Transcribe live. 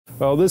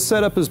Well, this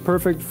setup is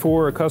perfect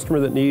for a customer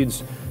that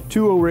needs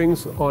 2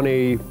 O-rings on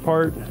a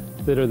part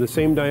that are the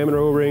same diameter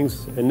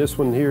O-rings, and this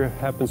one here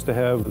happens to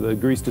have the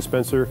grease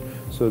dispenser,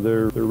 so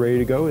they're ready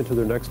to go into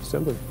their next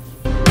assembly.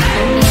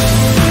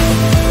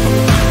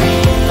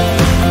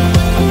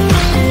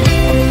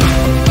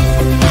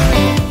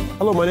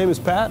 Hello, my name is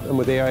Pat. I'm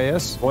with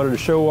AIS. I wanted to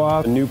show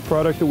off a new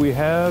product that we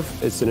have.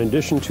 It's an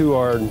addition to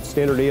our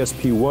standard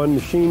ASP1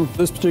 machine.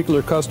 This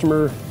particular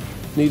customer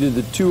needed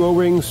the 2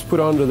 O-rings put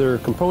onto their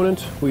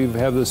component. We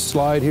have this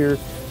slide here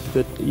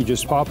that you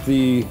just pop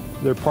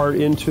their part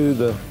into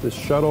the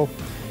shuttle,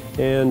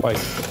 and by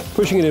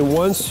pushing it in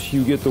once,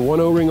 you get the 1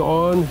 O-ring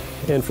on,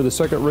 and for the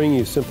second ring,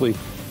 you simply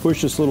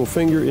push this little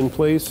finger in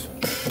place,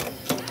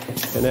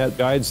 and that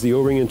guides the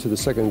O-ring into the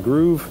second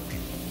groove.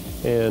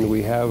 And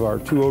we have our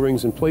 2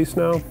 O-rings in place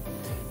now,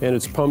 and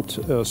it's pumped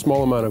a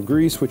small amount of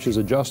grease, which is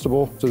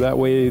adjustable, so that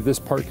way this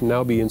part can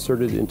now be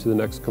inserted into the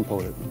next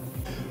component.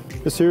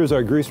 This here is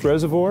our grease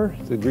reservoir.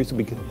 The grease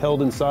will be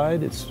held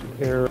inside. It's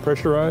air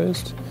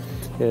pressurized.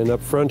 And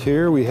up front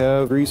here we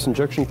have grease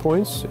injection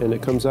points, and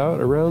it comes out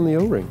around the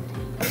O-ring.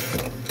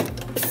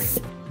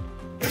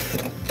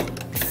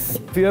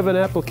 If you have an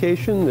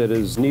application that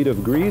is in need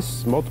of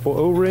grease, multiple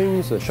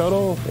O-rings, a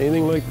shuttle,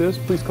 anything like this,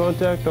 please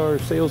contact our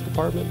sales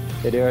department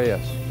at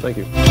AIS. Thank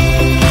you.